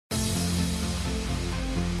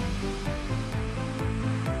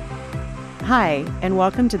Hi, and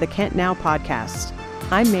welcome to the KentNow podcast.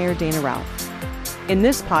 I'm Mayor Dana Ralph. In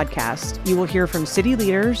this podcast, you will hear from city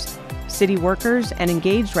leaders, city workers, and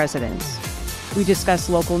engaged residents. We discuss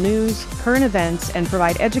local news, current events, and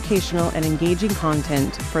provide educational and engaging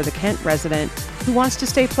content for the Kent resident who wants to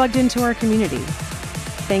stay plugged into our community.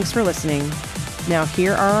 Thanks for listening. Now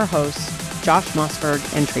here are our hosts, Josh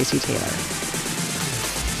Mossberg and Tracy Taylor.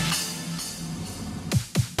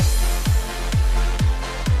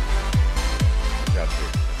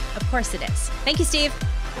 Of course it is. Thank you, Steve.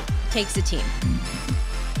 It takes a team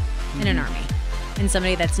and an army and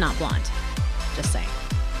somebody that's not blonde. Just saying.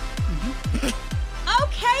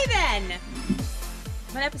 Okay, then.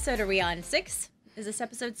 What episode are we on? 6? Is this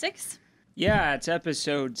episode 6? Yeah, it's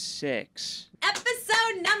episode 6.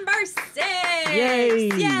 Episode number 6. Yay!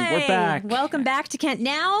 We're back. Welcome back to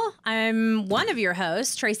KentNow. I'm one of your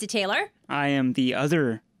hosts, Tracy Taylor. I am the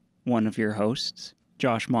other one of your hosts,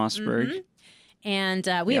 Josh Mossberg. Mm-hmm. And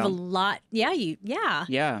we have a lot.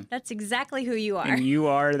 Yeah. That's exactly who you are. And you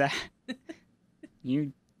are that.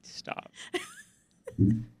 You stop.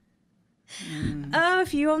 Oh,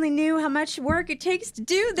 if you only knew how much work it takes to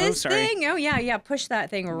do this thing. Oh, yeah. Push that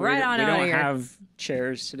thing right on out of here. We don't have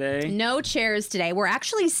chairs today. No chairs today. We're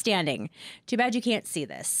actually standing. Too bad you can't see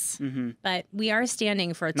this. Mm-hmm. But we are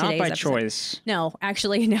standing for today's episode. Not by episode. choice. No,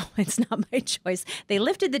 actually, no, it's not by choice. They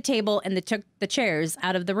lifted the table and they took the chairs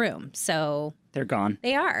out of the room. So they're gone.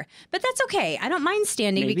 They are. But that's okay. I don't mind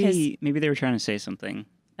standing because maybe they were trying to say something.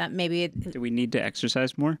 That maybe do we need to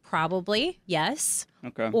exercise more? Probably, yes.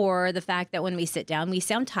 Okay. Or the fact that when we sit down, we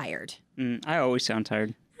sound tired. I always sound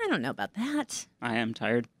tired. I don't know about that. I am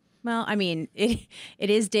tired. Well, I mean, it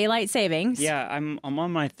is daylight savings. Yeah, I'm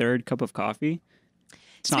on my 3rd cup of coffee.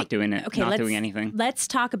 It's not doing it. Okay, not doing anything. Let's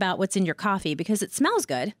talk about what's in your coffee because it smells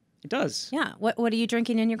good. It does. Yeah. What are you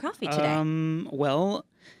drinking in your coffee today? Well,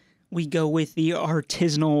 we go with the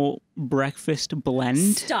artisanal breakfast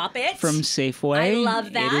blend. Stop it. From Safeway. I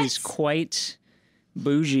love that. It is quite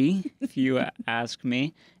bougie, if you ask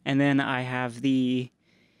me. And then I have the,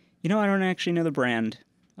 I don't actually know the brand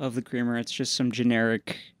of the creamer. It's just some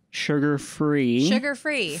generic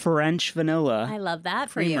sugar-free French vanilla. I love that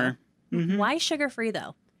for creamer. You. Mm-hmm. Why sugar-free,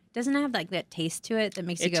 though? Doesn't it have like that taste to it that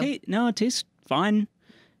makes you go... No, it tastes fine.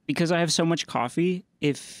 Because I have so much coffee,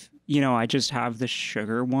 if... I just have the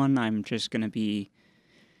sugar one, I'm just going to be,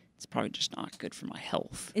 it's probably just not good for my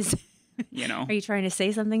health. Are you trying to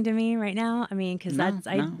say something to me right now? I mean, because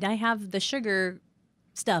I have the sugar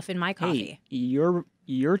stuff in my coffee. Hey,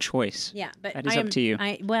 your choice. Yeah, but that is up to you.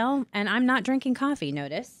 And I'm not drinking coffee,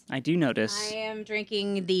 notice. I do notice. I am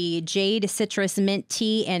drinking the Jade Citrus Mint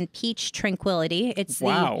Tea and Peach Tranquility. It's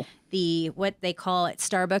the what they call at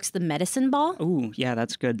Starbucks, the medicine ball. Ooh, yeah,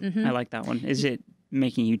 that's good. Mm-hmm. I like that one. Is it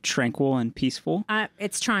making you tranquil and peaceful?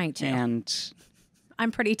 It's trying to. And I'm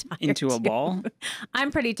pretty tired. Into a ball?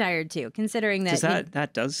 I'm pretty tired too, considering that.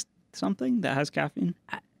 That does something that has caffeine?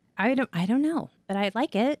 I don't know, but I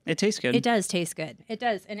like it. It tastes good. It does taste good. It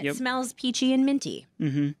does, and it smells peachy and minty.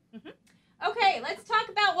 Mm-hmm. Mm-hmm. Okay, let's talk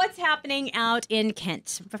about what's happening out in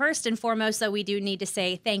Kent. First and foremost, though, we do need to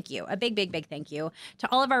say thank you, a big, big, big thank you to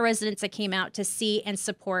all of our residents that came out to see and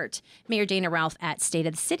support Mayor Dana Ralph at State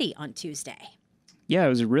of the City on Tuesday. Yeah, it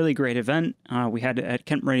was a really great event. We had it at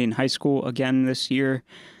Kent Meridian High School again this year.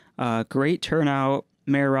 Great turnout.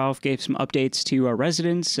 Mayor Ralph gave some updates to our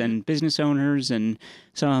residents and business owners and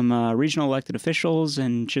some regional elected officials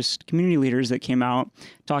and just community leaders that came out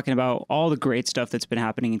talking about all the great stuff that's been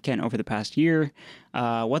happening in Kent over the past year,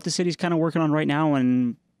 what the city's kind of working on right now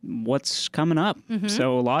and what's coming up. Mm-hmm.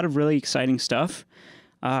 So a lot of really exciting stuff.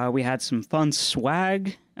 We had some fun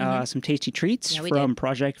swag, some tasty treats from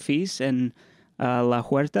Project Feast and La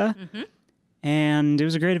Huerta. Mm-hmm. And it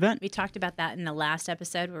was a great event. We talked about that in the last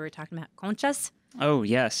episode where we were talking about conchas. Oh,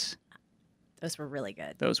 yes. Those were really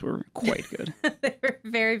good. Those were quite good. They were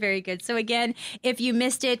very, very good. So again, if you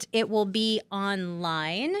missed it, it will be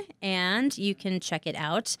online and you can check it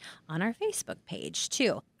out on our Facebook page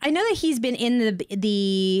too. I know that he's been in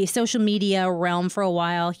the social media realm for a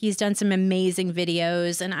while. He's done some amazing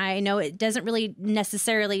videos, and I know it doesn't really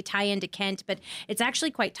necessarily tie into Kent, but it's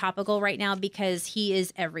actually quite topical right now because he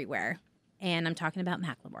is everywhere. And I'm talking about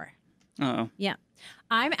Macklemore. Uh-oh. Yeah.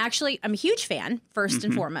 I'm a huge fan, first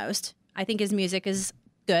and foremost. I think his music is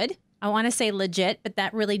good. I want to say legit, but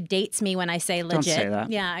that really dates me when I say legit. Don't say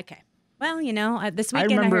that. Yeah, okay. Well, this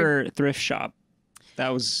weekend I remember Thrift Shop. That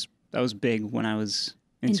was big when I was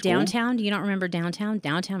in school. Downtown? You don't remember Downtown?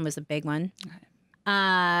 Downtown was a big one.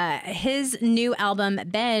 His new album,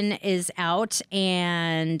 Ben, is out,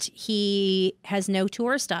 and he has no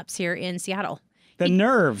tour stops here in Seattle. The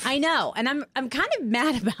nerve. I know. And I'm kind of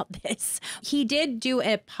mad about this. He did do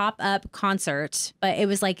a pop-up concert, but it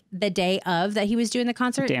was like the day of that he was doing the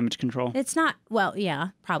concert. Damage control. It's not, well, yeah,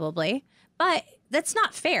 probably. But that's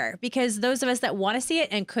not fair because those of us that want to see it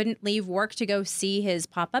and couldn't leave work to go see his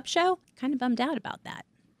pop-up show, kind of bummed out about that.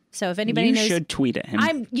 So if anybody knows, you should tweet at him.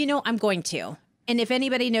 I'm going to. And if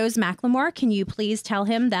anybody knows Macklemore, can you please tell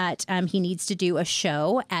him that he needs to do a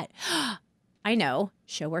show at, I know,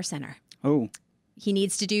 Showwear Center. Oh. He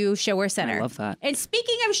needs to do Showwear Center. I love that. And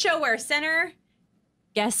speaking of Showwear Center,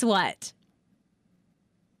 guess what?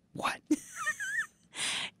 What?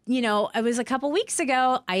 It was a couple weeks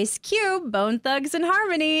ago, Ice Cube, Bone Thugs and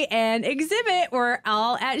Harmony, and Exhibit were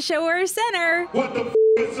all at Showwear Center. What the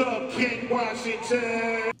is up, King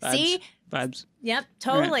Washington? See? Vibes. Yep,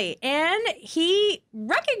 totally. Right. And he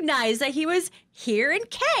recognized that he was here in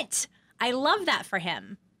Kent. I love that for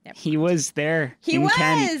him. He was there. He was,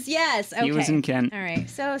 Kent. yes. Okay. He was in Kent. All right.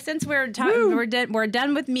 So since we're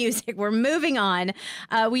done with music, we're moving on.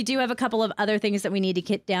 We do have a couple of other things that we need to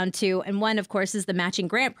get down to, and one, of course, is the matching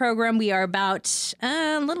grant program. We are about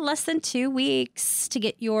a little less than 2 weeks to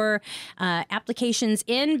get your applications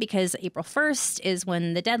in because April 1st is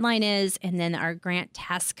when the deadline is, and then our grant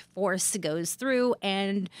task force goes through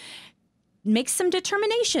and makes some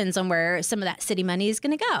determinations on where some of that city money is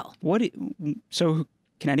going to go. So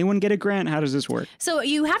can anyone get a grant? How does this work? So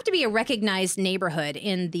you have to be a recognized neighborhood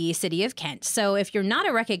in the city of Kent. So if you're not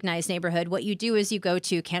a recognized neighborhood, what you do is you go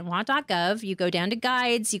to kentnow.gov, you go down to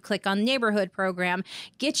guides, you click on neighborhood program,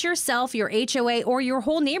 get yourself, your HOA, or your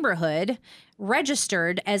whole neighborhood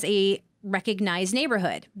registered as a recognized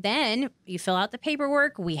neighborhood. Then you fill out the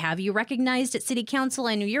paperwork. We have you recognized at city council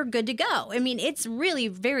and you're good to go. I mean, it's really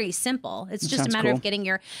very simple. It's just a matter of getting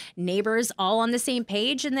your neighbors all on the same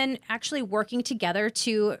page and then actually working together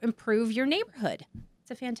to improve your neighborhood.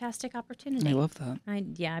 It's a fantastic opportunity. I love that.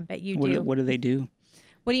 I bet you do. What do they do?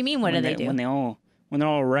 What do you mean? What do they do? When they're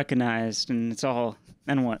all recognized and it's all,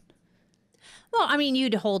 then what? Well, I mean,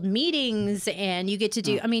 you'd hold meetings and you get to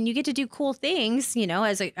do cool things,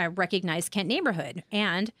 as a recognized Kent neighborhood.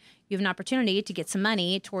 And you have an opportunity to get some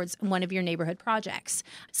money towards one of your neighborhood projects.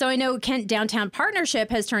 So I know Kent Downtown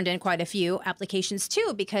Partnership has turned in quite a few applications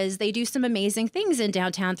too, because they do some amazing things in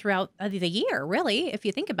downtown throughout the year, really, if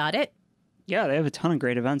you think about it. Yeah, they have a ton of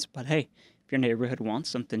great events. But hey, if your neighborhood wants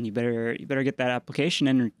something, you better get that application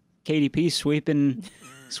in. KDP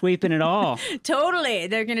sweeping it all. Totally.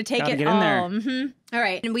 They're going to take it get all. In there. Mm-hmm. All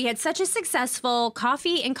right. And we had such a successful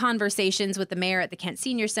coffee and conversations with the mayor at the Kent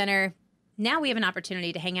Senior Center. Now we have an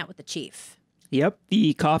opportunity to hang out with the chief. Yep.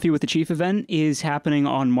 The Coffee with the Chief event is happening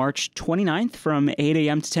on March 29th from 8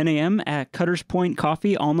 a.m. to 10 a.m. at Cutter's Point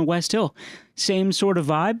Coffee on the West Hill. Same sort of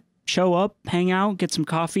vibe. Show up, hang out, get some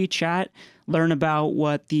coffee, chat, learn about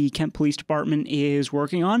what the Kent Police Department is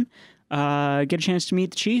working on. Get a chance to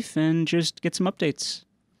meet the chief and just get some updates.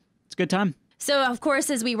 It's a good time. So, of course,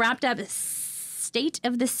 as we wrapped up State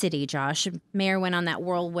of the City, Josh, Mayor went on that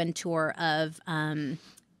whirlwind tour of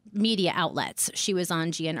media outlets. She was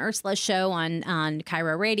on Gia and Ursula's show on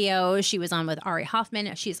Cairo Radio. She was on with Ari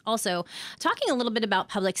Hoffman. She's also talking a little bit about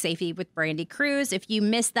public safety with Brandy Cruz. If you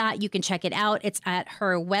missed that, you can check it out. It's at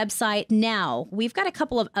her website. Now, we've got a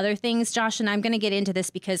couple of other things, Josh, and I'm going to get into this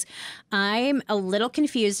because I'm a little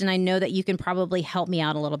confused, and I know that you can probably help me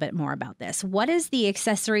out a little bit more about this. What is the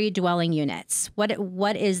accessory dwelling units?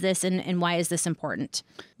 What is this, and why is this important?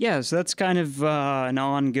 Yeah, so that's kind of an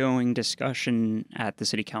ongoing discussion at the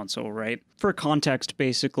City Council, right? For context,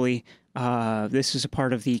 basically, this is a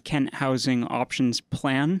part of the Kent Housing Options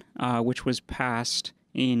Plan, which was passed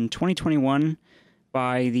in 2021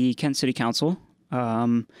 by the Kent City Council.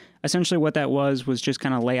 Essentially what that was just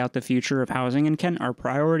kind of lay out the future of housing in Kent, our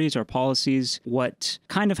priorities, our policies, what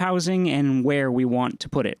kind of housing and where we want to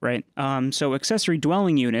put it, right? So accessory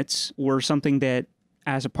dwelling units were something that,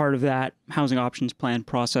 as a part of that housing options plan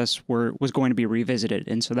process, was going to be revisited.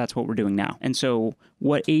 And so that's what we're doing now. And so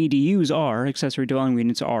what ADUs are, accessory dwelling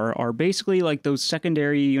units are basically like those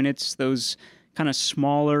secondary units, those kind of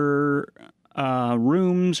smaller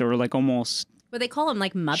rooms, or like almost... What they call them,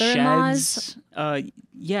 like mother-in-laws?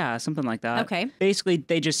 Yeah, something like that. Okay. Basically,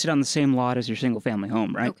 they just sit on the same lot as your single-family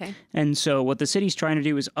home, right? Okay. And so what the city's trying to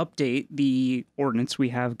do is update the ordinance we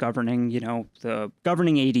have governing, the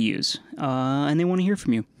governing ADUs. And they want to hear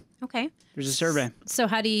from you. Okay. There's a survey. So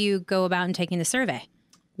how do you go about in taking the survey?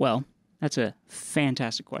 Well, that's a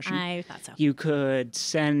fantastic question. I thought so. You could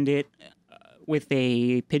send it with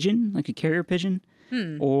a pigeon, like a carrier pigeon.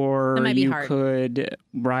 or That might be you hard. could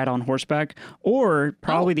ride on horseback, or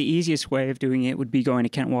probably the easiest way of doing it would be going to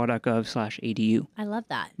kentwa.gov/adu. I love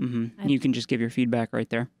that. You can just give your feedback right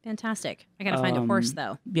there. Fantastic. I got to find a horse,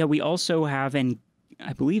 though. Yeah, we also have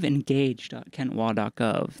I believe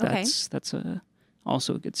engaged.kentwa.gov. That's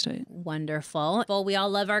also a good site. Wonderful. Well, we all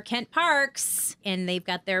love our Kent parks, and they've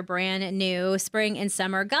got their brand new spring and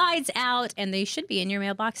summer guides out, and they should be in your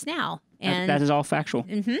mailbox now. And That is all factual.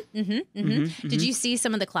 Did you see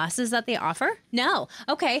some of the classes that they offer? No.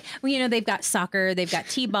 Okay. Well, they've got soccer, they've got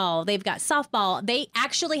t-ball, they've got softball. They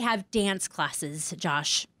actually have dance classes,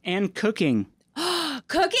 Josh. And cooking.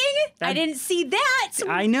 Cooking? I didn't see that.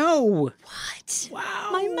 I know. What? Wow.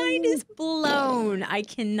 My mind is blown. I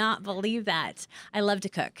cannot believe that. I love to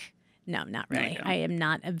cook. No, not really. I am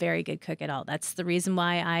not a very good cook at all. That's the reason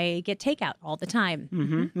why I get takeout all the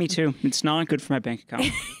time. Me too. It's not good for my bank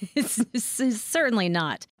account. It's certainly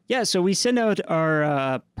not. Yeah, so we send out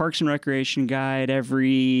our Parks and Recreation guide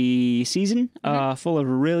every season, full of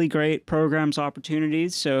really great programs,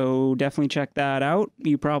 opportunities. So definitely check that out.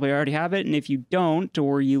 You probably already have it. And if you don't,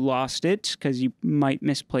 or you lost it because you might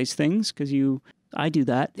misplace things, I do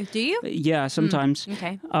that. Do you? Yeah, sometimes.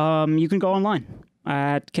 Okay. You can go online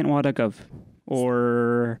at kentwa.gov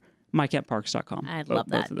or mykentparks.com. I love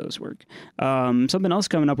that. Both of those work. Something else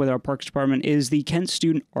coming up with our Parks Department is the Kent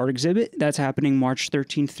Student Art Exhibit. That's happening March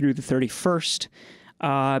 13th through the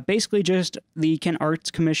 31st. Basically just the Kent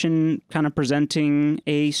Arts Commission kind of presenting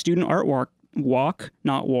a student art walk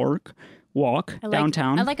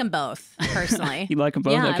downtown. I like them both, personally. You like them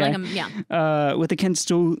both? Yeah, okay. I like them, yeah. With the Kent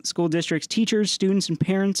School District's teachers, students, and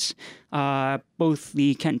parents, both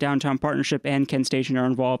the Kent Downtown Partnership and Kent Station are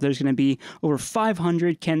involved. There's going to be over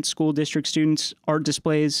 500 Kent School District students' art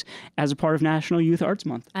displays as a part of National Youth Arts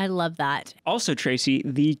Month. I love that. Also, Tracy,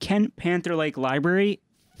 the Kent Panther Lake Library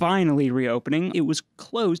finally reopening. It was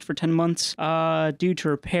closed for 10 months due to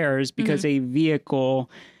repairs because a vehicle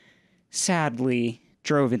sadly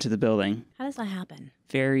drove into the building. How does that happen?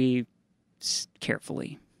 Very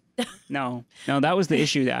carefully. No, that was the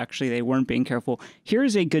issue. That actually they weren't being careful.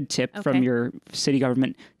 Here's a good tip from your city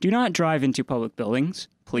government. Do not drive into public buildings,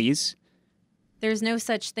 please. There's no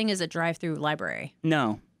such thing as a drive-through library.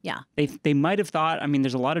 No. Yeah. They might have thought,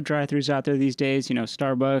 there's a lot of drive-thrus out there these days,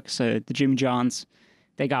 Starbucks, the Jimmy John's,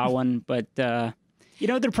 they got one, but there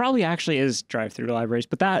probably actually is drive-through libraries,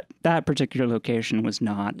 but that particular location was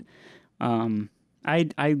not.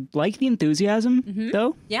 I like the enthusiasm,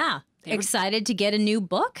 though. Yeah. Excited to get a new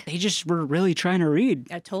book? They just were really trying to read.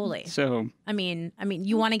 Totally. So I mean,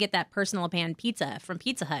 you want to get that personal pan pizza from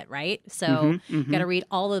Pizza Hut, right? So got to read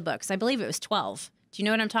all the books. I believe it was 12. Do you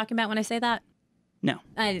know what I'm talking about when I say that? No.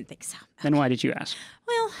 I didn't think so. Then why did you ask?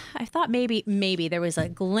 Well, I thought maybe there was a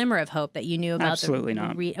glimmer of hope that you knew about. Absolutely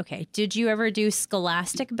not. Okay. Did you ever do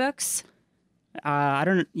Scholastic books? I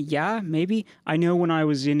don't. Yeah, maybe. I know when I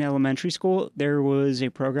was in elementary school, there was a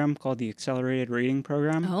program called the Accelerated Reading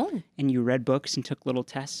Program. Oh. And you read books and took little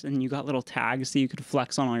tests, and you got little tags that you could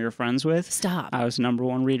flex on all your friends with. Stop. I was the number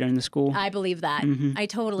 1 reader in the school. I believe that. I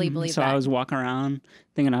totally believe So that. I was walking around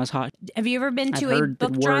thinking I was hot. Have you ever been to I've a heard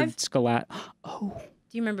book the drive? word Do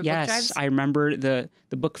you remember book yes, drives? I remember the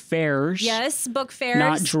book fairs. Yes, book fairs.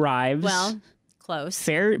 Not drives. Well, close.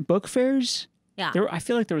 Book fairs? Yeah. I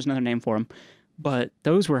feel like there was another name for them. But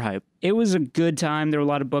those were hype. It was a good time. There were a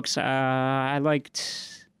lot of books I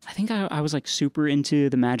liked. I think I was like super into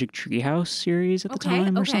the Magic Treehouse series at the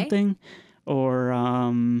time or something. Or I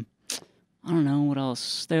don't know what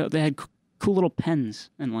else. They had cool little pens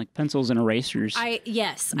and like pencils and erasers. I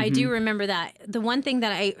do remember that. The one thing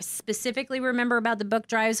that I specifically remember about the book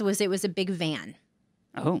drives was it was a big van.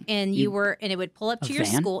 Oh. And and it would pull up to your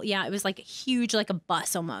van? school. Yeah, it was like huge, like a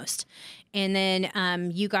bus almost. And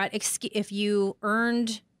then you got, if you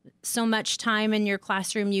earned so much time in your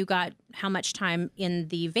classroom, you got how much time in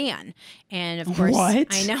the van. And of course, what?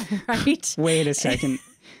 I know, right? Wait a second.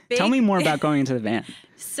 Tell me more about going into the van.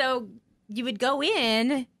 So you would go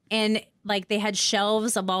in and like they had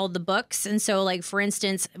shelves of all the books. And so like, for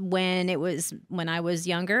instance, when I was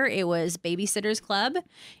younger, it was Babysitter's Club.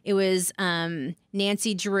 It was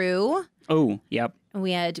Nancy Drew. Oh, yep.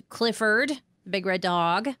 We had Clifford, Big Red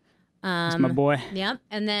Dog. That's my boy. Yep.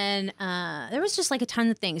 And then there was just like a ton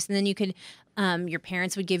of things. And then you could, your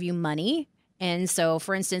parents would give you money And so,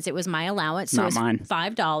 for instance, it was my allowance. So Not it was mine.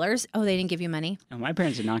 $5. Oh, they didn't give you money? No, my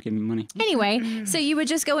parents did not give me money. Anyway, so you would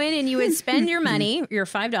just go in and you would spend your money, your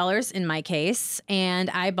 $5 in my case.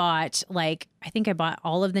 And I bought I think I bought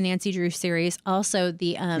all of the Nancy Drew series. Also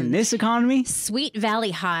the In this economy? Sweet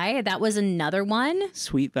Valley High. That was another one.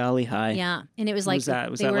 Sweet Valley High. Yeah. And it was like, was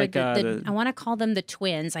that? Was they that were like, I want to call them the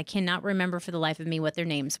twins. I cannot remember for the life of me what their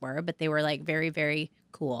names were, but they were like very, very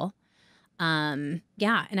cool.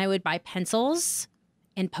 Yeah. And I would buy pencils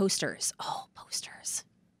and posters. Oh, posters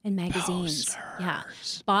and magazines. Yeah.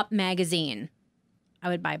 Bop magazine. I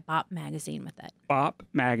would buy Bop magazine with it. Bop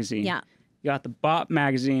magazine. Yeah. You got the Bop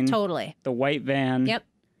magazine. Totally. The white van. Yep.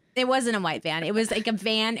 It wasn't a white van. It was like a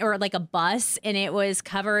van or like a bus, and it was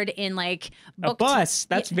covered in like A bus.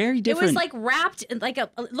 That's very different. It was like wrapped in it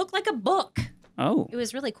looked like a book. Oh. It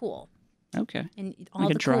was really cool. Okay. And all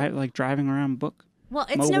Like the cool, like driving around book. well,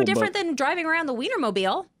 it's mobile no different book. than driving around the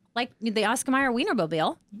Wienermobile, like the Oscar Mayer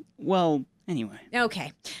Wienermobile. Well, anyway.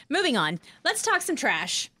 Okay, moving on. Let's talk some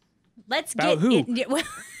trash. Let's About get who?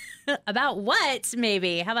 about what?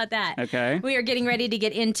 Maybe. How about that? Okay. We are getting ready to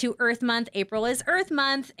get into Earth Month. April is Earth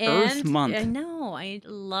Month, and Earth Month. I know. I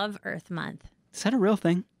love Earth Month. Is that a real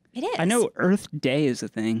thing? It is. I know Earth Day is a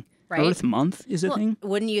thing. Right. Earth Month is a Well, thing.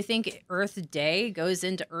 wouldn't you think Earth Day goes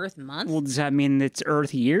into Earth Month? Well, does that mean it's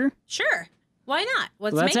Earth Year? Sure. Why not?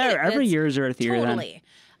 Let's Well, that's make it. every year is Earth Year Totally.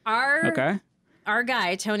 then. Okay. Our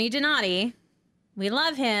guy, Tony Donati, we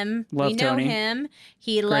love him. Love we know Tony. him.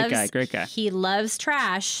 He Great loves guy, great guy. He loves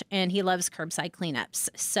trash and he loves curbside cleanups.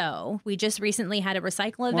 So we just recently had a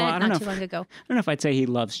recycle event I don't not know too long ago. I don't know if I'd say he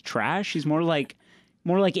loves trash. He's more like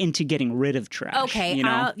into getting rid of trash. Okay, You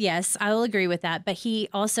know? yes, I will agree with that. But he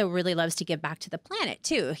also really loves to give back to the planet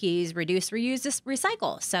too. He's reduce, reuse,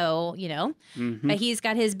 recycle. So Mm-hmm. but he's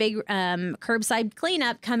got his big curbside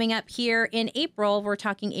cleanup coming up here in April. We're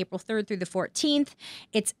talking April 3rd through the 14th.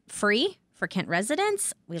 It's free for Kent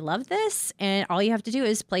residents. We love this, and all you have to do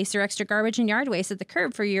is place your extra garbage and yard waste at the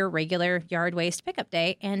curb for your regular yard waste pickup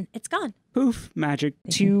day, and it's gone. Poof, magic.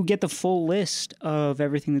 To get the full list of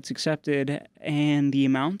everything that's accepted and the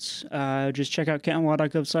amounts, just check out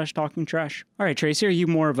kentnow.gov/talkingtrash. All right, Tracy, are you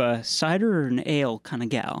more of a cider or an ale kind of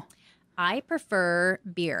gal? I prefer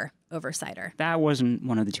beer over cider, That wasn't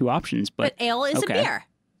one of the two options, but but ale is okay. a beer.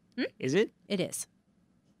 Is it? It is,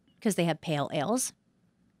 because they have pale ales.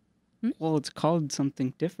 Well, it's called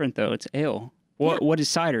something different, though. It's ale. What is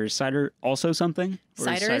cider? Is cider also something? Or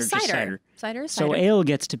Cider is just cider. Cider is So cider. ale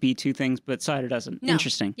gets to be two things, but cider doesn't. No.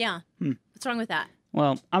 Interesting. Yeah. What's wrong with that?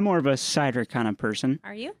 Well, I'm more of a cider kind of person.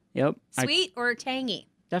 Are you Yep. sweet or tangy?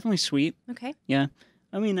 Definitely sweet. Okay. Yeah.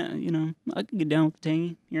 I mean, I can get down with the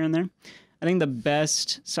tangy here and there. I think the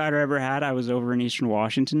best cider I ever had, I was over in Eastern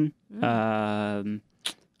Washington. I don't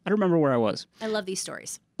remember where I was. I love these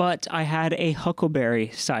stories. But I had a huckleberry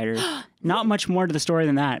cider. Not much more to the story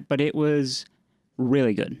than that, but it was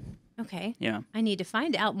really good. Okay. Yeah. I need to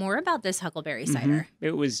find out more about this huckleberry cider.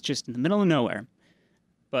 It was just in the middle of nowhere,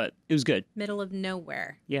 but it was good. Middle of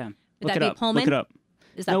nowhere. Yeah. Would Look that it be up. Pullman? Look it up.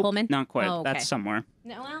 Is that Nope, Pullman? Not quite. Oh, okay. That's somewhere.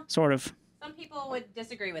 No, well, Sort of. some people would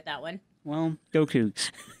disagree with that one. Well, go Cougs.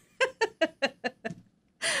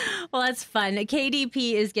 Well, that's fun.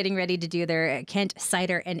 KDP is getting ready to do their Kent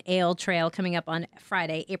Cider and Ale Trail coming up on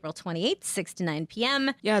Friday, April 28th, 6 to 9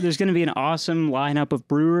 p.m. Yeah, there's going to be an awesome lineup of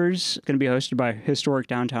brewers. It's going to be hosted by historic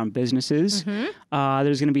downtown businesses. There's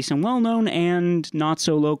going to be some well-known and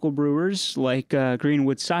not-so-local brewers like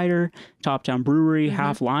Greenwood Cider, Top Town Brewery,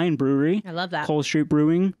 Half Line Brewery, I love that. Cole Street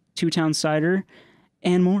Brewing, Two Town Cider,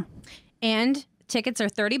 and more. And tickets are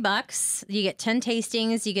 $30. You get 10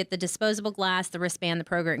 tastings. You get the disposable glass, the wristband, the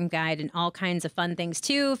program guide, and all kinds of fun things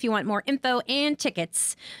too. If you want more info and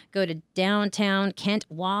tickets, go to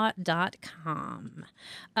downtownkentwa.com.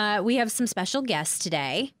 We have some special guests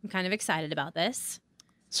today. I'm kind of excited about this.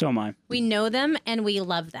 So am I. We know them and we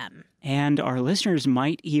love them. And our listeners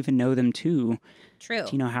might even know them too. True.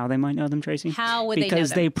 Do you know how they might know them, Tracy? How would they know Because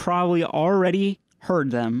them? they probably already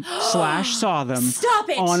heard them / saw them Stop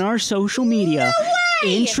it! on our social media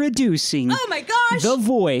introducing Oh my gosh! the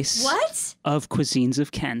voice What? of Cuisines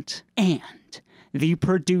of Kent and the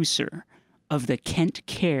producer of the Kent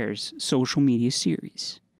Cares social media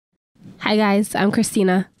series. Hi guys, I'm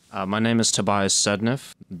Christina. My name is Tobias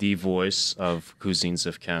Sedneff, the voice of Cuisines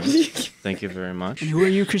of Kent. Thank you very much. Who are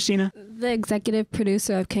you, Christina? The executive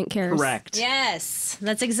producer of Kent Cares. Correct. Yes,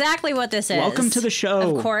 that's exactly what this is. Welcome to the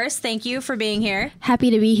show. Of course. Thank you for being here. Happy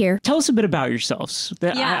to be here. Tell us a bit about yourselves.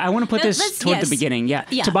 Yeah. I want to put this Let's- toward yes. the beginning. Yeah.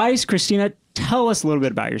 Yeah. Tobias, Christina, tell us a little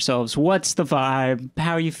bit about yourselves. What's the vibe?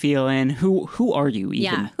 How are you feeling? Who are you even?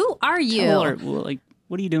 Yeah. Who are you?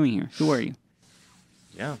 What are you doing here? Who are you?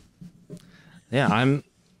 Yeah. Yeah, I'm,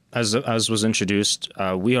 as was introduced,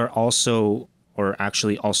 we are also, or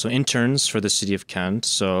actually also interns for the city of Kent.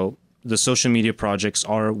 So the social media projects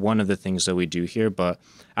are one of the things that we do here. But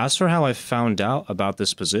as for how I found out about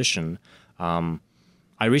this position,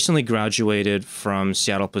 I recently graduated from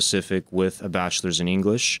Seattle Pacific with a bachelor's in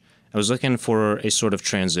English. I was looking for a sort of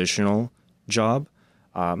transitional job,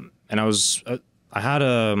 and I had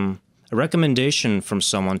a recommendation from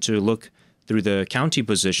someone to look through the county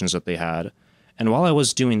positions that they had. And while I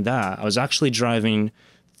was doing that, I was actually driving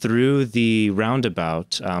through the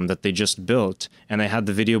roundabout that they just built, and they had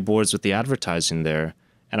the video boards with the advertising there.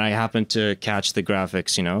 And I happened to catch the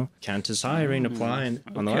graphics, Kent is hiring, applying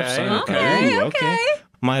on the left side. Okay.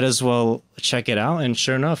 Might as well check it out. And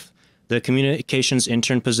sure enough, the communications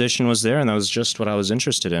intern position was there, and that was just what I was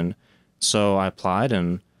interested in. So I applied,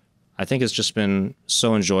 and I think it's just been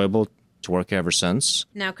so enjoyable to work ever since.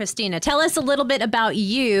 Now, Christina, tell us a little bit about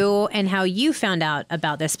you and how you found out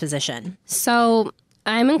about this position. So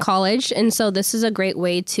I'm in college, and so this is a great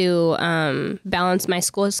way to balance my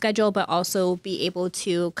school schedule, but also be able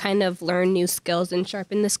to kind of learn new skills and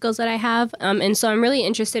sharpen the skills that I have. And so I'm really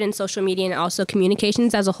interested in social media and also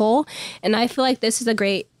communications as a whole. And I feel like this is a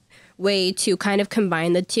great way to kind of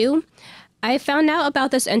combine the two. I found out about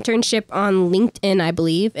this internship on LinkedIn, I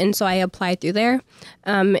believe, and so I applied through there.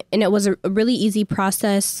 And it was a really easy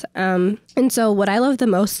process. And so what I love the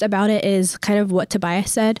most about it is kind of what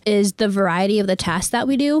Tobias said, is the variety of the tasks that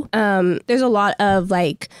we do. There's a lot of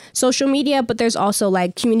like social media, but there's also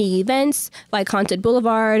like community events like Haunted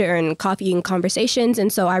Boulevard and coffee and conversations.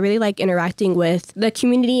 And so I really like interacting with the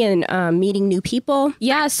community and meeting new people.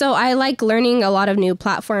 Yeah, so I like learning a lot of new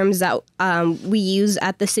platforms that we use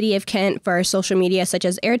at the City of Kent for our social media, such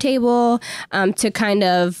as Airtable, to kind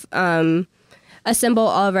of assemble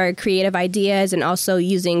all of our creative ideas, and also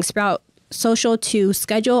using Sprout Social to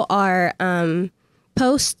schedule our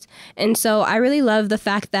posts. And so I really love the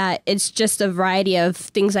fact that it's just a variety of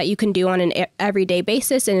things that you can do on an everyday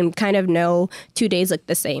basis and kind of no 2 days look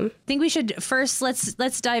the same. I think we should first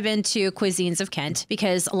let's dive into Cuisines of Kent,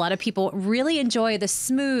 because a lot of people really enjoy the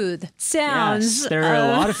smooth sounds. Yes, there are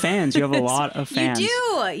a lot of fans. You have a lot of fans.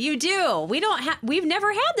 You do. We've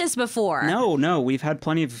never had this before. No, we've had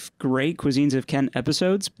plenty of great Cuisines of Kent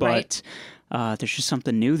episodes, but Right. There's just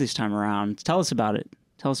something new this time around. Tell us about it,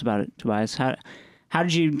 Tobias. How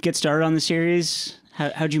did you get started on the series?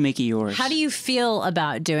 How'd you make it yours? How do you feel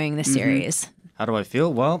about doing the series? How do I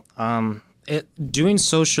feel? Well, doing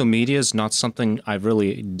social media is not something I've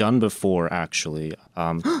really done before, actually.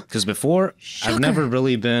 Because before, I've never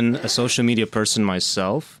really been a social media person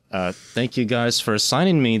myself. Thank you guys for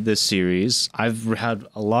assigning me this series. I've had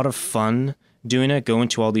a lot of fun doing it, going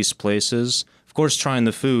to all these places. Of course, trying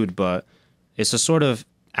the food, but it's a sort of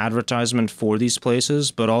advertisement for these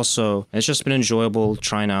places, but also it's just been enjoyable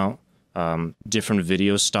trying out different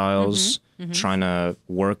video styles, trying to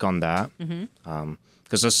work on that.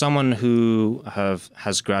 Because as someone who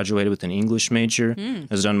has graduated with an English major,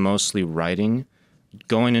 has done mostly writing,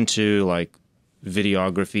 going into like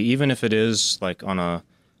videography, even if it is like on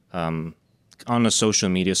a social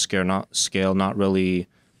media scale, not really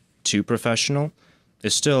too professional,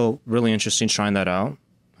 it's still really interesting trying that out.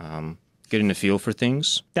 Getting a feel for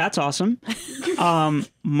things. That's awesome.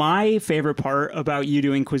 My favorite part about you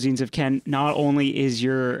doing Cuisines of Kent not only is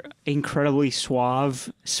your incredibly suave,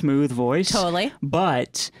 smooth voice, Totally.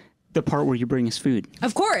 but the part where you bring us food.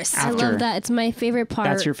 Of course. I love that. It's my favorite part.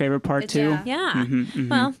 That's your favorite part too? Yeah.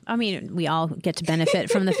 Well, I mean, we all get to benefit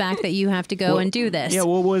from the fact that you have to go and do this. Yeah,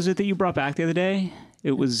 what was it that you brought back the other day?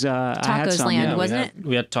 It was Tacos Land, wasn't it?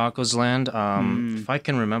 We had Tacos Land. If I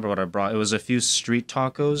can remember what I brought, it was a few street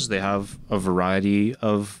tacos. They have a variety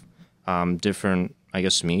of different, I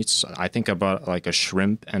guess, meats. I think I brought like a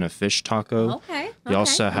shrimp and a fish taco. Okay. We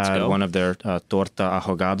also had one of their torta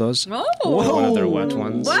ahogados. Oh. One of their wet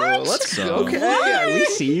ones. What? Let's go. Okay, yeah, we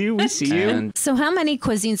see you. And So how many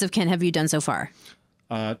Cuisines of Kent have you done so far?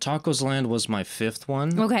 Tacos Land was my 5th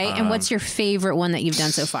one. Okay. And what's your favorite one that you've done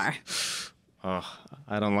so far?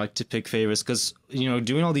 I don't like to pick favorites because,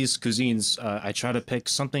 doing all these cuisines, I try to pick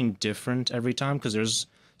something different every time because there's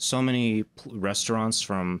so many restaurants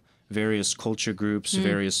from various culture groups,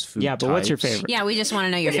 various food Yeah, but what's your types. favorite? Yeah, we just want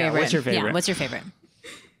to know your favorite. what's your favorite? Yeah, what's your favorite?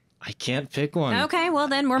 I can't pick one. Okay, well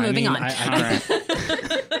then we're moving on.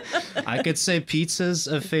 I could say pizza's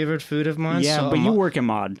a favorite food of mine. Yeah, so but you work in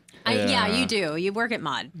mod. Yeah, you do. You work at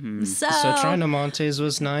Mod. So trying to Montes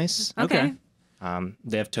was nice. Okay.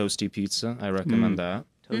 They have toasty pizza. I recommend that.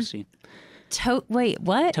 Toasty. Wait,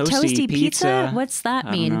 what? Toasty pizza? What's that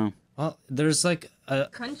I mean? don't know. Well, there's like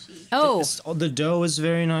Crunchy. Oh, The dough is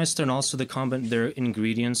very nice, and also their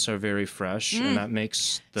ingredients are very fresh, and that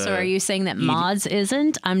makes the. so are you saying that Maud's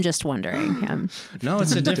isn't? I'm just wondering. No,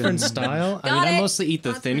 it's a different style. I mean, Got I it. mostly eat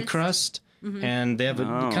the thin crust, and they have a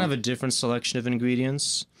kind of a different selection of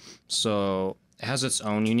ingredients. So it has its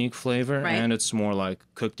own unique flavor, Right. and it's more like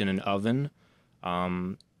cooked in an oven.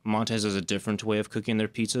 Montez has a different way of cooking their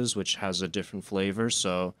pizzas, which has a different flavor.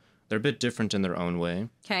 So they're a bit different in their own way.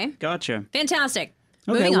 Okay, Gotcha. fantastic.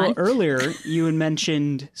 Okay, Moving well, on. earlier you had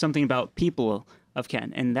mentioned something about people of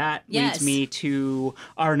Kent, and that Yes. leads me to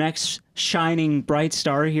our next shining bright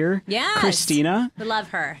star here, Yes. Christina. We love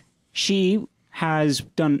her. She has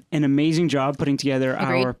done an amazing job putting together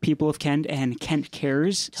Agreed. our People of Kent and Kent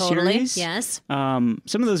Cares Totally. series. Yes. Some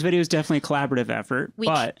of those videos definitely a collaborative effort, We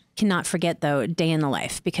but cannot forget though Day in the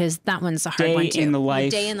Life, because that one's a hard one Day too. in the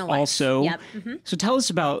Life Day in the Life. also. Yep. So tell us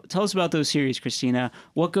about those series, Christina.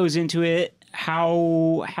 What goes into it?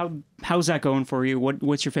 How's that going for you?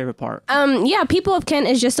 What's your favorite part? Yeah, People of Kent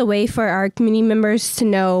is just a way for our community members to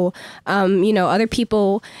know, other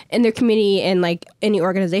people in their community and like any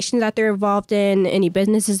organizations that they're involved in, any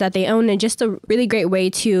businesses that they own, and just a really great way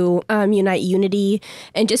to unite unity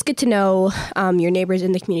and just get to know your neighbors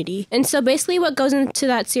in the community. And so basically what goes into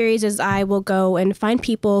that series is I will go and find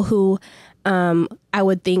people who I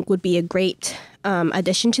would think would be a great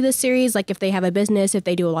addition to this series. Like if they have a business, if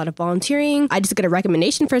they do a lot of volunteering, I just get a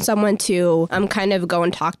recommendation for someone to kind of go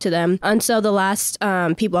and talk to them. And so the last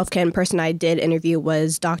People of Kent person I did interview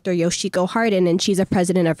was Dr. Yoshiko Harden, and she's a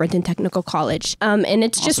president of Renton Technical College. And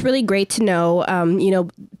it's just really great to know,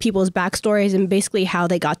 people's backstories and basically how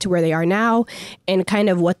they got to where they are now and kind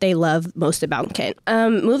of what they love most about Kent.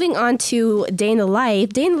 Moving on to Day in the Life.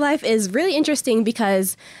 Day in the Life is really interesting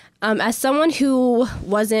because as someone who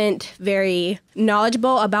wasn't very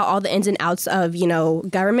knowledgeable about all the ins and outs of,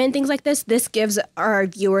 government, things like this gives our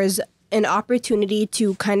viewers an opportunity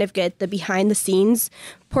to kind of get the behind the scenes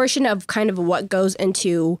portion of kind of what goes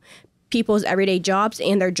into people's everyday jobs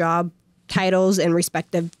and their job titles and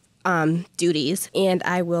respective duties. And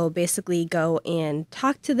I will basically go and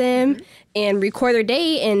talk to them and record their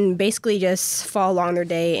day and basically just follow along their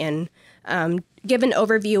day and give an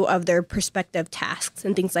overview of their prospective tasks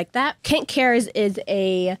and things like that. Kent Cares is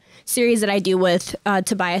a series that I do with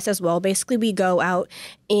Tobias as well. Basically, we go out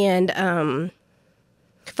and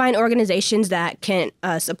find organizations that Kent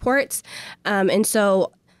supports. And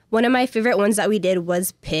so one of my favorite ones that we did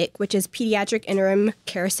was PIC, which is Pediatric Interim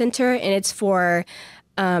Care Center, and it's for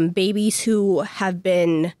babies who have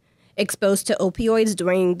been exposed to opioids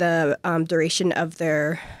during the duration of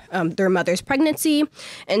their mother's pregnancy.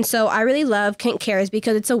 And so I really love Kent Cares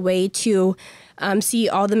because it's a way to see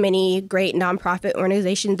all the many great nonprofit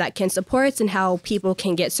organizations that Kent supports and how people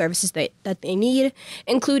can get services that they need,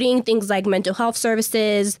 including things like mental health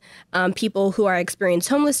services, people who are experiencing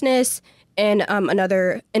homelessness, and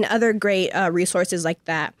other great resources like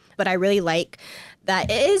that. But I really like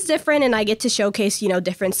that it is different and I get to showcase,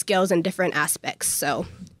 different skills and different aspects. So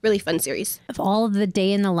really fun series. Of all of the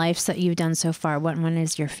Day in the Lives that you've done so far, what one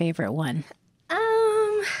is your favorite one?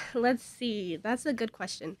 Let's see. That's a good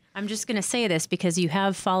question. I'm just going to say this because you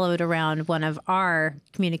have followed around one of our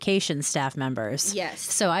communications staff members. Yes.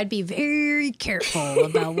 So I'd be very careful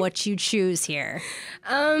about what you choose here.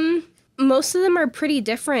 Most of them are pretty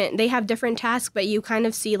different. They have different tasks, but you kind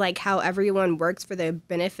of see like how everyone works for the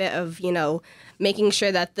benefit of, making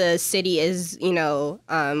sure that the city is,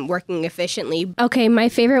 working efficiently. Okay, my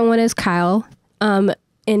favorite one is Kyle.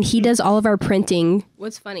 And he does all of our printing.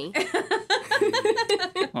 What's funny?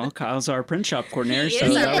 Well, Kyle's our print shop coordinator, He so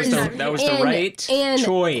is our that was print the right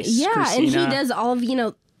choice. Yeah, Christina. and he does all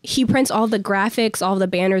of, he prints all the graphics, all the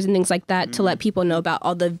banners and things like that to let people know about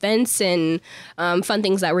all the events and fun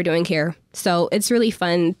things that we're doing here. So it's really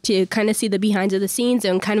fun to kind of see the behind of the scenes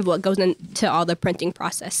and kind of what goes into all the printing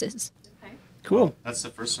processes. Cool. That's the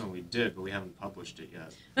first one we did, but we haven't published it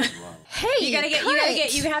yet. Wow. Hey,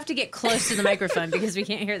 You have to get close to the microphone because we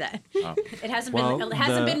can't hear that. Oh. It hasn't Well,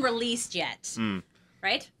 been released yet.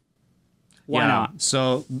 Right? Why not?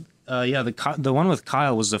 So, the one with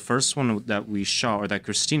Kyle was the first one that we shot, or that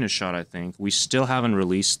Christina shot, I think. We still haven't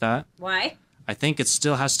released that. Why? I think it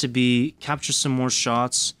still has to be capture some more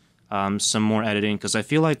shots, some more editing, because I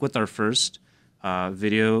feel like with our first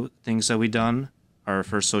video things that we done, our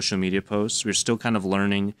first social media posts, we're still kind of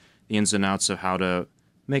learning the ins and outs of how to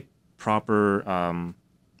make proper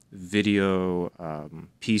video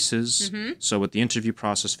pieces. So with the interview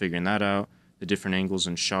process, figuring that out, the different angles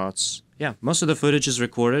and shots. Yeah, most of the footage is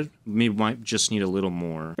recorded. We might just need a little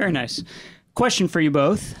more. Very nice. Question for you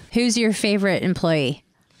both. Who's your favorite employee?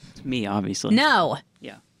 Me, obviously. No.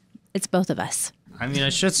 Yeah. It's both of us. I mean, I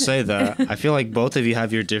should say that I feel like both of you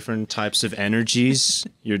have your different types of energies,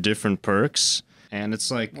 your different perks. And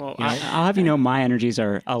it's like, Well, you know, I'll have you know my energies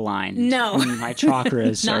are aligned. No. My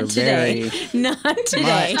chakras Not are today. very Not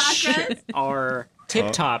today. are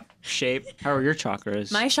tip top shape. How are your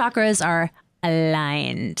chakras? My chakras are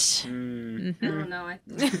aligned. I don't know.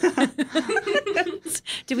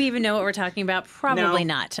 Do we even know what we're talking about? Probably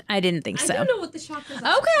No. not. I didn't think so. I do know what the chakras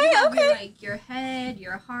are. Okay, You have okay. like your head,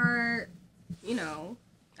 your heart, you know.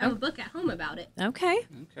 I have a book at home about it. Okay.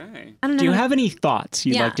 Okay. I don't know. Do you have any thoughts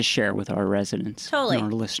you'd Yeah. like to share with our residents, Totally. and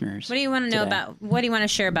our listeners? What do you want to know today? about? What do you want to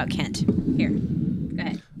share about Kent? Here. Go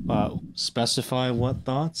ahead. specify what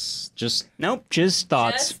thoughts? Just Nope, just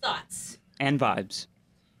thoughts Just thoughts. and vibes.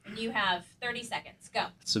 And you have 30 seconds. Go.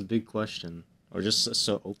 it's a big question, or just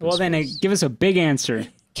so open. Well, then space. give us a big answer.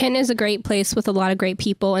 Kent is a great place with a lot of great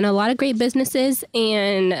people and a lot of great businesses,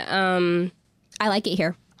 and I like it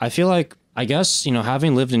here. I feel like, I guess, you know,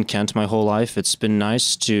 having lived in Kent my whole life, it's been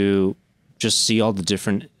nice to just see all the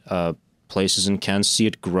different places in Kent, see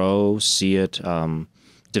it grow, see it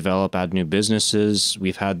develop, add new businesses.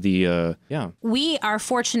 We've had the, We are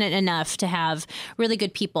fortunate enough to have really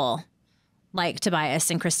good people like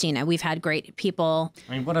Tobias and Christina. We've had great people.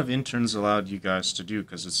 I mean, what have interns allowed you guys to do?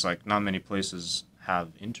 Because it's like not many places have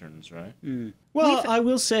interns, right? Well, I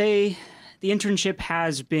will say the internship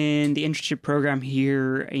program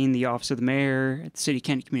here in the Office of the Mayor at the City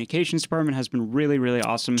Kent Communications Department has been really, really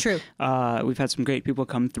awesome. True. We've had some great people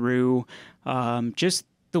come through. Just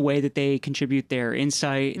the way that they contribute their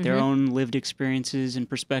insight, their own lived experiences and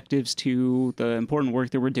perspectives to the important work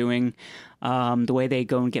that we're doing. The way they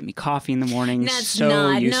go and get me coffee in the morning, That's so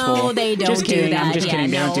not- useful. no, they don't Just do kidding. that. I'm just Yeah,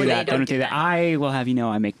 kidding. They no, don't do they that. They don't don't do do that. I will have you know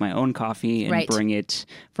I make my own coffee and Right. bring it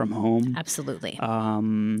from home. Absolutely. No,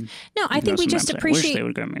 I Even think though we just sometimes I appreciate. wish they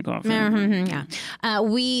would get me coffee. Yeah.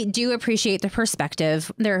 We do appreciate their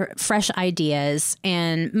perspective, their fresh ideas,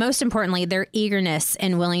 and most importantly, their eagerness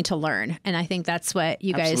and willing to learn. And I think that's what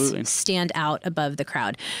you Absolutely. guys stand out above the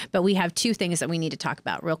crowd. But we have two things that we need to talk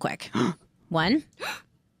about real quick. One,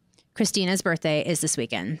 Christina's birthday is this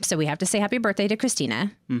weekend. So we have to say happy birthday to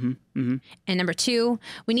Christina. And number two,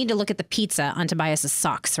 we need to look at the pizza on Tobias's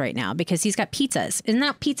socks right now because he's got pizzas. Isn't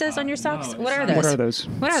that pizzas on your socks? What are those? What are those?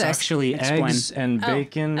 What are It's those? actually Explain. eggs and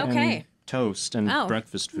bacon okay. and toast and Oh.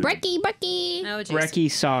 breakfast food. Brecky. Oh, geez. Brekkie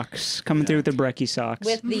socks. Coming through with the Brekkie socks.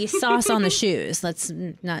 With the sauce on the shoes. Let's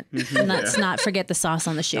not forget the sauce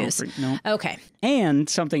on the shoes. No. Okay. And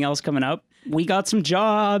something else coming up. We got some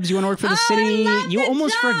jobs. You want to work for the city? You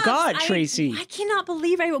almost forgot, Tracy. I cannot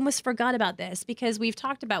believe I almost forgot about this because we've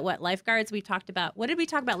talked about lifeguards. We've talked about what did we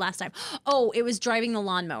talk about last time? Oh, it was driving the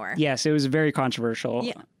lawnmower. Yes, it was very controversial.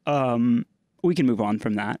 Yeah. We can move on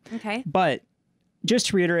from that. Okay. But just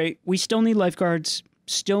to reiterate, we still need lifeguards,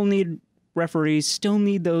 still need referees, still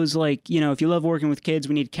need those, like, you know, if you love working with kids,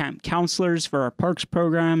 we need camp counselors for our parks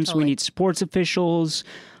programs. Totally. We need sports officials.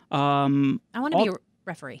 I want to be a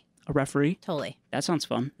referee. A referee. Totally. That sounds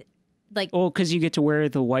fun. Like Oh, because you get to wear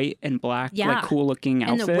the white and black, Yeah. like cool looking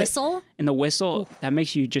and outfit. the whistle. And the whistle. That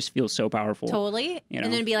makes you just feel so powerful. Totally. You know,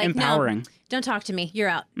 and then be like, empowering. no, don't talk to me. You're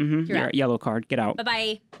out. You're out. a yellow card. Get out.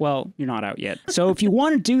 Bye-bye. Well, you're not out yet. So if you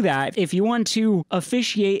want to do that, if you want to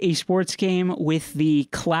officiate a sports game with the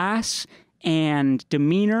class and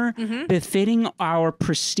demeanor befitting our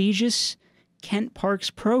prestigious Kent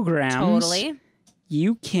Parks programs, Totally.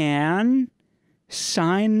 you can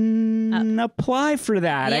apply for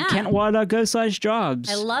that Yeah. at kentwa.gov/jobs.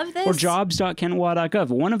 I love this. Or jobs.kentwa.gov.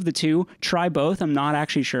 One of the two. Try both. I'm not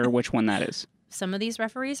actually sure which one that is. Some of these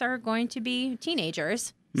referees are going to be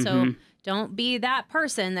teenagers. Mm-hmm. So don't be that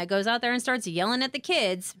person that goes out there and starts yelling at the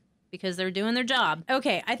kids because they're doing their job.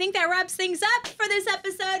 Okay, I think that wraps things up for this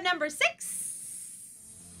episode number 6.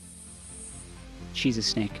 She's a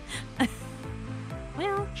snake.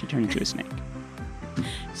 Well, She turned into a snake.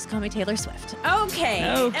 just call me Taylor Swift. Okay.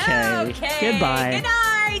 Okay. Goodbye. Good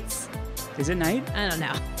night. Is it night? I don't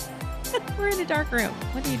know. We're in a dark room.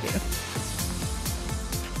 What do you do?